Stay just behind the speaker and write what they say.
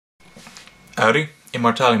Howdy,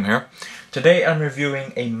 Immortalium here. Today I'm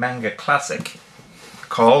reviewing a manga classic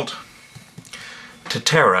called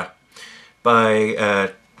Terra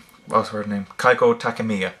by, what's her name? Keiko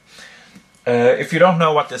Takemiya. If you don't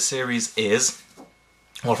know what this series is,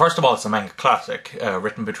 well, first of all, it's a manga classic,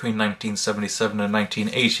 written between 1977 and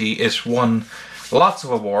 1980. It won lots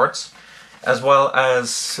of awards, as well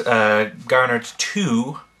as garnered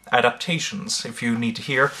 2 adaptations, if you need to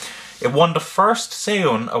hear. It won the first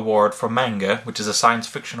Seiun Award for manga, which is a science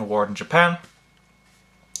fiction award in Japan.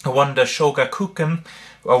 It won the Shogakukan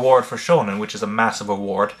Award for shonen, which is a massive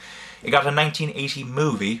award. It got a 1980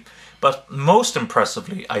 movie, but most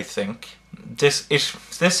impressively, I think, this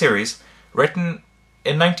series, written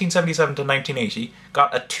in 1977 to 1980,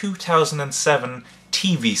 got a 2007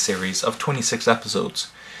 TV series of 26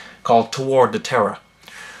 episodes called Toward the Terra,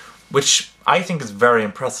 which I think is very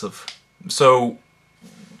impressive. So,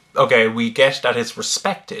 okay, we get that it's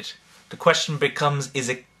respected. The question becomes, is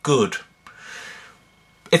it good?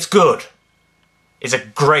 It's good. Is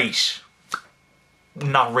it great?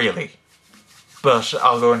 Not really. But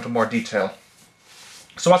I'll go into more detail.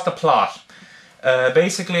 So what's the plot?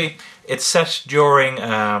 Basically, it's set during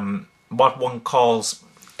what one calls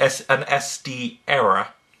an SD era.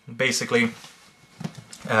 Basically,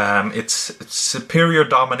 it's superior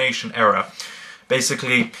domination era.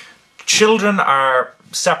 Basically, children are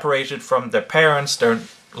separated from their parents. They're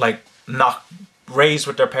like not raised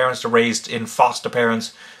with their parents. They're raised in foster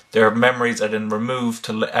parents. Their memories are then removed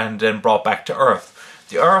and then brought back to Earth.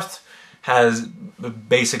 The Earth has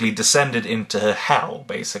basically descended into hell.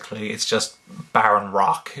 Basically, it's just barren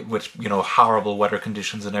rock with, you know, horrible weather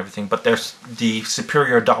conditions and everything. But there's the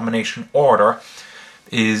superior domination order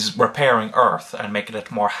is repairing Earth and making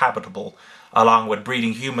it more habitable, along with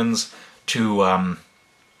breeding humans to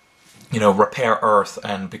you know, repair Earth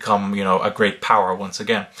and become, you know, a great power once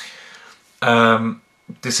again. The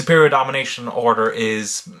Superior Domination Order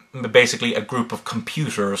is basically a group of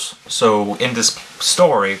computers. So in this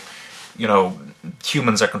story, you know,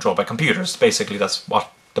 humans are controlled by computers. Basically, that's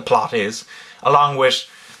what the plot is. Along with,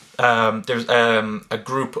 there's a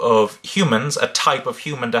group of humans, a type of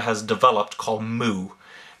human that has developed called Mu.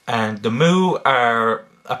 And the Mu are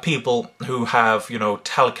a people who have, you know,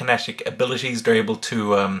 telekinetic abilities. They're able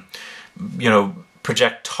to you know,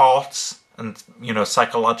 project thoughts and, you know,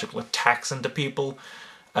 psychological attacks into people,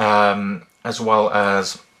 as well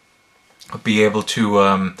as be able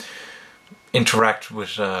to interact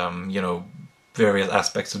with, you know, various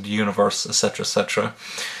aspects of the universe, etc., etc.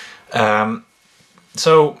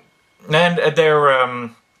 So, and they're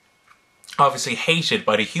obviously hated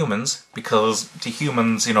by the humans because the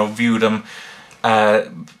humans, you know, view them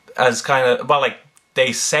as kind of, well, like,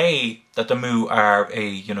 they say that the Mu are a,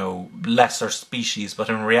 you know, lesser species, but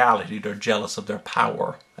in reality they're jealous of their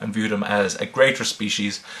power and view them as a greater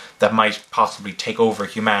species that might possibly take over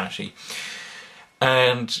humanity.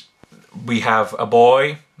 And we have a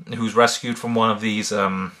boy who's rescued from one of these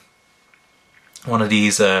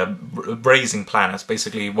raising planets,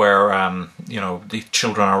 basically, where you know, the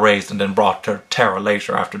children are raised and then brought to Terra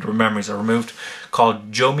later after their memories are removed,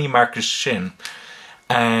 called Jomi Marcus Shin.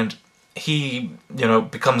 And he, you know,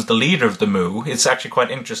 becomes the leader of the Mu. It's actually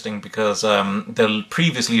quite interesting because the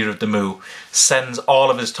previous leader of the Mu sends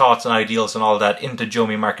all of his thoughts and ideals and all that into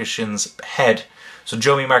Jomi Marcus Shin's head. So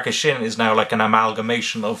Jomi Marcus Shin is now like an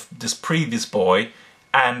amalgamation of this previous boy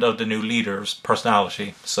and of the new leader's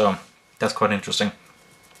personality. So that's quite interesting.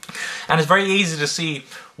 And it's very easy to see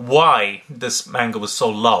why this manga was so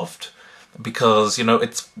loved. Because, you know,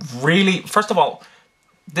 it's really, first of all,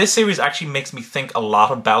 this series actually makes me think a lot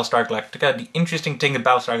of Battlestar Galactica. The interesting thing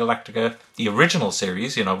about Battlestar Galactica, the original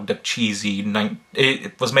series, you know, the cheesy,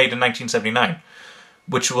 it was made in 1979,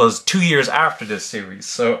 which was 2 years after this series,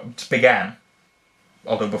 so it began,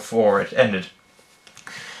 although before it ended.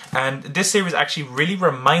 And this series actually really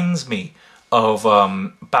reminds me of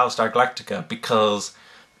Battlestar Galactica because,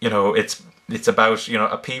 you know, it's about, you know,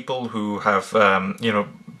 a people who have, you know,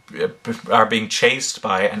 are being chased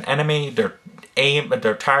by an enemy. Their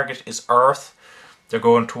target is Earth. They're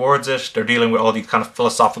going towards it. They're dealing with all these kind of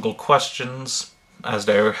philosophical questions as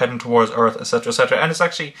they're heading towards Earth, etc., etc. And it's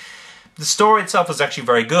actually, the story itself is actually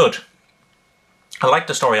very good. I like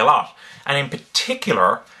the story a lot, and in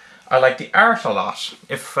particular, I like the art a lot.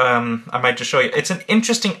 If I might just show you, it's an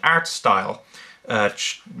interesting art style.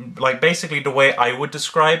 Like, basically, the way I would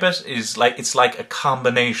describe it is like, it's like a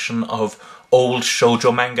combination of old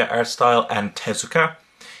shoujo manga art style and tezuka,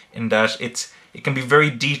 in that it can be very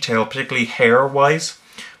detailed, particularly hair-wise,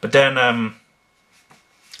 but then,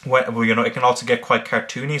 well, you know, it can also get quite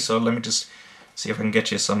cartoony. So let me just see if I can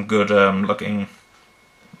get you some good looking,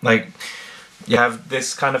 like, you have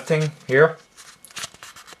this kind of thing here,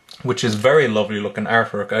 which is very lovely looking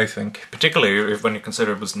artwork, I think, particularly when you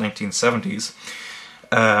consider it was 1970s.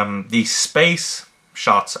 The space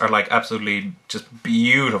shots are like absolutely just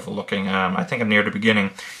beautiful looking. I think near the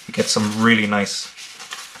beginning you get some really nice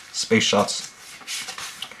space shots.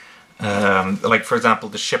 Like for example,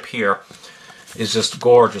 the ship here is just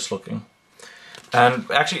gorgeous looking. And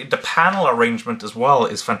actually the panel arrangement as well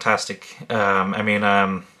is fantastic. I mean,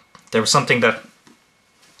 there was something that...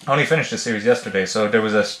 I only finished the series yesterday, so there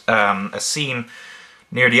was a scene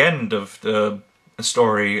near the end of the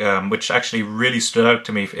story which actually really stood out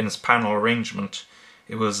to me in its panel arrangement.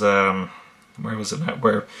 It was, where was it now?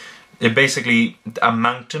 Where it basically, a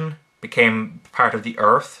mountain became part of the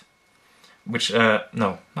earth, which,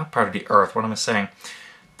 no, not part of the earth, what am I saying?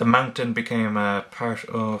 The mountain became a part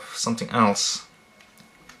of something else.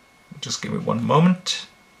 Just give me one moment.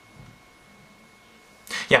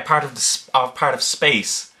 Yeah, part of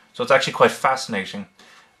space. So it's actually quite fascinating.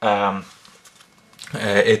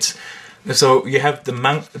 So you have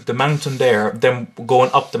the mountain there, then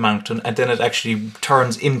going up the mountain, and then it actually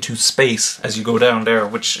turns into space as you go down there,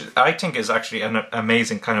 which I think is actually an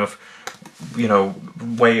amazing kind of, you know,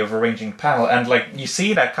 way of arranging panel. And like you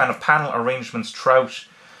see that kind of panel arrangements throughout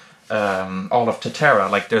all of Terra.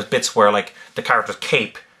 Like there's bits where like the character's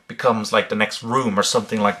cape becomes like the next room or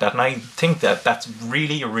something like that, and I think that that's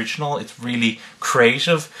really original. It's really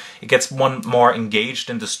creative. It gets one more engaged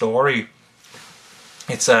in the story.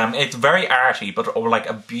 It's very arty, but like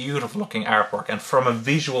a beautiful looking artwork, and from a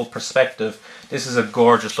visual perspective this is a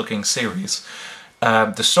gorgeous looking series.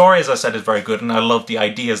 The story, as I said, is very good, and I love the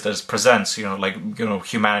ideas that it presents, you know, like, you know,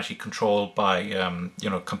 humanity controlled by you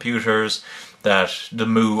know, computers, that the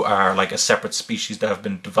Mu are like a separate species that have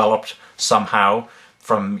been developed somehow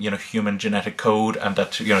from, you know, human genetic code, and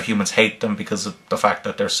that, you know, humans hate them because of the fact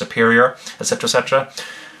that they're superior, etc., etc.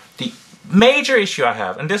 The major issue I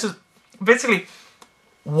have, and this is basically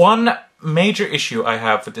one major issue I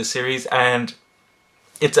have with this series, and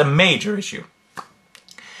it's a major issue,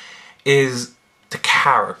 is the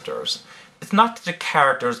characters. It's not that the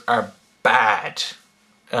characters are bad.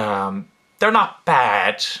 They're not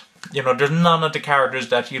bad. You know, there's none of the characters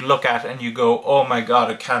that you look at and you go, oh my god,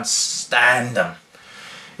 I can't stand them.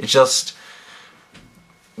 It's just,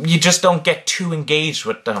 you just don't get too engaged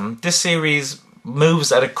with them. This series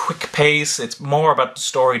moves at a quick pace. It's more about the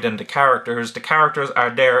story than the characters. The characters are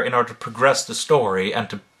there in order to progress the story and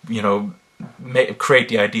to, you know, create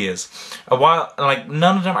the ideas. While, like,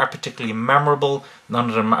 none of them are particularly memorable, none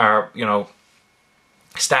of them are, you know,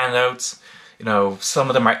 standouts. You know, some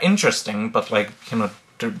of them are interesting, but, like, you know,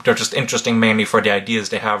 they're just interesting mainly for the ideas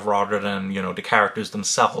they have rather than, you know, the characters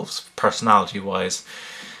themselves, personality-wise.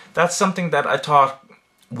 That's something that I thought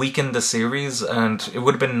weakened the series, and it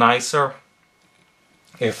would have been nicer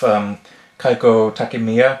if Keiko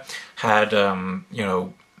Takemiya had, I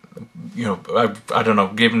don't know,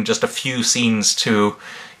 given just a few scenes to,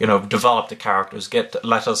 you know, develop the characters,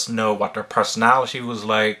 let us know what their personality was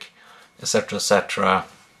like, etc., etc.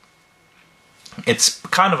 It's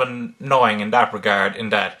kind of annoying in that regard, in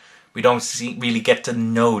that we don't really get to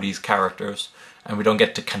know these characters, and we don't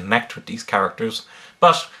get to connect with these characters.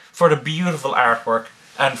 But for the beautiful artwork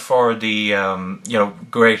and for the you know,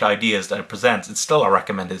 great ideas that it presents, it's still a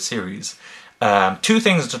recommended series. Two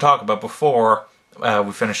things to talk about before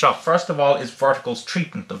we finish up. First of all is Vertical's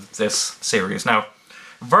treatment of this series. Now,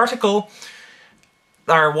 Vertical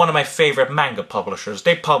are one of my favourite manga publishers.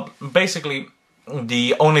 They basically,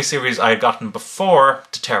 the only series I had gotten before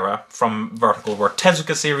Terra from Vertical were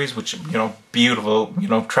Tezuka series, which, you know, beautiful, you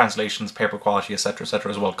know, translations, paper quality, etc.,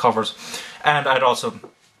 etc., as well, covers. And I'd also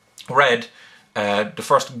read the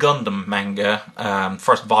first Gundam manga,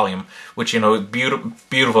 first volume, which, you know,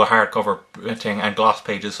 beautiful hardcover thing and gloss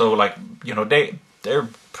pages. So, like, you know, their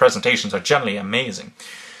presentations are generally amazing.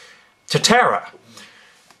 To Terra,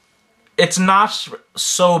 it's not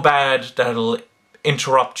so bad that it'll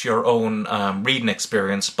interrupt your own reading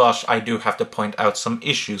experience, but I do have to point out some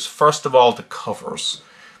issues. First of all, the covers.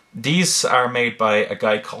 These are made by a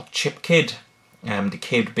guy called Chip Kid, the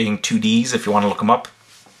kid being 2 Ds if you want to look him up.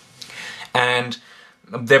 And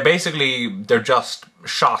they're just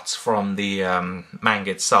shots from the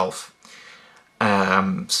manga itself.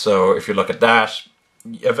 So if you look at that,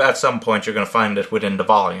 if at some point you're going to find it within the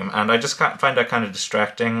volume, and I just find that kind of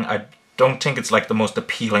distracting. I don't think it's like the most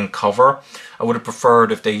appealing cover. I would have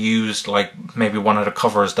preferred if they used like maybe one of the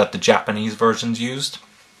covers that the Japanese versions used.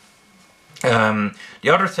 The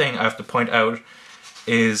other thing I have to point out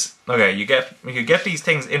is, okay, you get these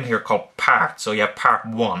things in here called parts. So you have part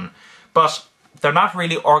 1, but they're not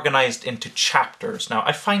really organized into chapters. Now,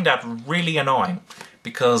 I find that really annoying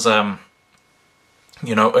because,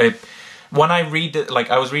 you know, when I read it, like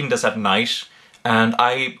I was reading this at night, and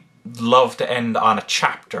I love to end on a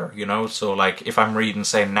chapter, you know, so like if I'm reading,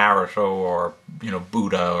 say, Naruto or, you know,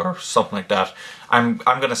 Buddha or something like that, I'm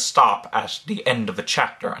gonna stop at the end of a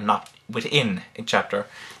chapter and not within a chapter.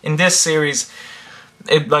 In this series,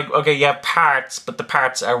 like, okay, yeah, parts, but the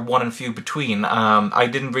parts are one and few between. I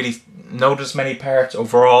didn't really notice many parts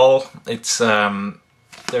overall. It's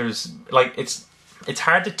there's like it's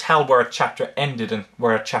hard to tell where a chapter ended and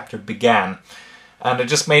where a chapter began. And it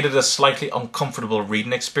just made it a slightly uncomfortable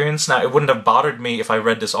reading experience. Now, it wouldn't have bothered me if I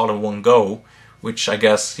read this all in one go, which I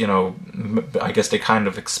guess, you know, I guess they kind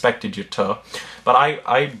of expected you to. But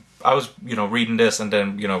I was, you know, reading this and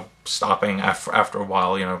then, you know, stopping after a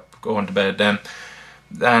while, you know, going to bed then.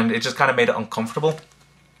 And it just kind of made it uncomfortable.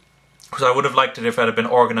 Because I would have liked it if it had been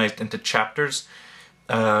organized into chapters.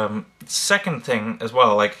 Second thing as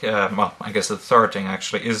well, like, well, I guess the third thing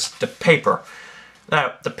actually, is the paper.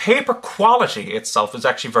 Now, the paper quality itself is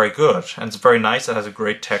actually very good, and it's very nice. It has a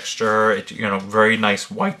great texture, you know, very nice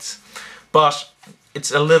whites. But it's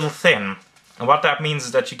a little thin, and what that means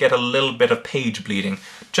is that you get a little bit of page bleeding.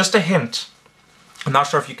 Just a hint, I'm not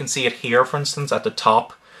sure if you can see it here, for instance, at the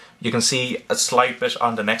top. You can see a slight bit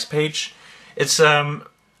on the next page. It's a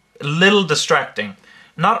little distracting.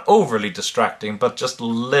 Not overly distracting, but just a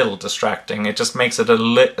little distracting. It just makes it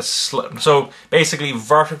so basically,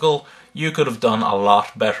 vertical, you could have done a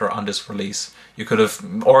lot better on this release. You could have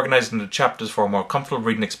organized into chapters for a more comfortable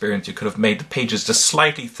reading experience. You could have made the pages just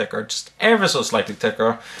slightly thicker, just ever so slightly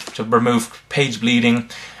thicker, to remove page bleeding,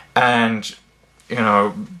 and, you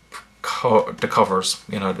know, the covers.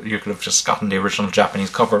 You know, you could have just gotten the original Japanese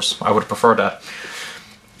covers. I would prefer that.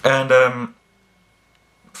 And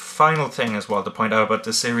final thing as well to point out about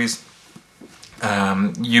this series.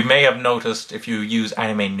 You may have noticed, if you use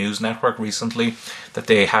Anime News Network recently, that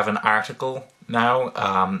they have an article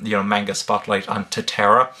now, you know, Manga Spotlight on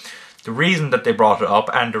Terra. The reason that they brought it up,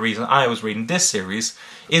 and the reason I was reading this series,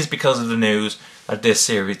 is because of the news that this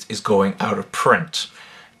series is going out of print.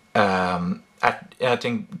 I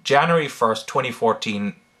think January 1st,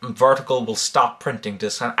 2014, Vertical will stop printing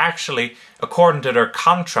this, and actually, according to their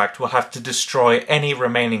contract, will have to destroy any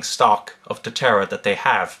remaining stock of Terra that they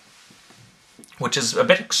have. Which is a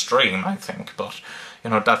bit extreme, I think, but, you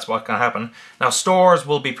know, that's what can happen. Now, stores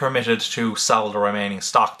will be permitted to sell the remaining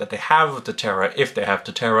stock that they have of Terra, if they have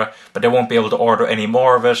Terra, but they won't be able to order any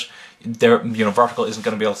more of it. You know, Vertical isn't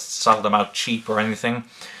going to be able to sell them out cheap or anything.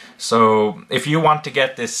 So, if you want to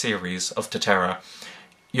get this series of Terra,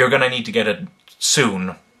 you're going to need to get it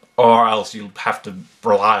soon, or else you'll have to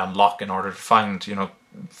rely on luck in order to find, you know,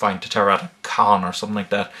 find Terra at a con or something like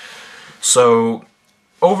that. So,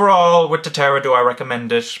 overall, with Terra, do I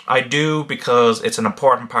recommend it? I do, because it's an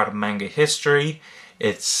important part of manga history.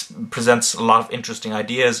 It presents a lot of interesting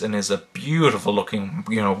ideas and is a beautiful looking,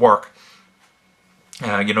 you know, work.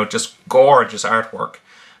 You know, just gorgeous artwork.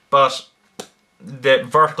 But the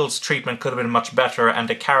Vertical's treatment could have been much better, and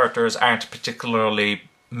the characters aren't particularly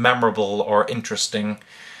memorable or interesting.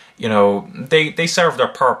 You know, they serve their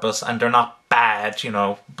purpose and they're not bad, you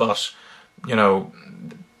know, but, you know,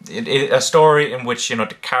 a story in which, you know,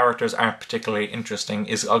 the characters aren't particularly interesting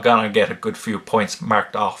is gonna get a good few points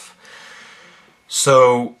marked off.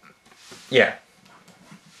 So, yeah.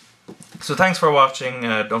 So thanks for watching.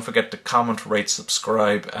 Don't forget to comment, rate,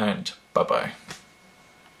 subscribe, and bye-bye.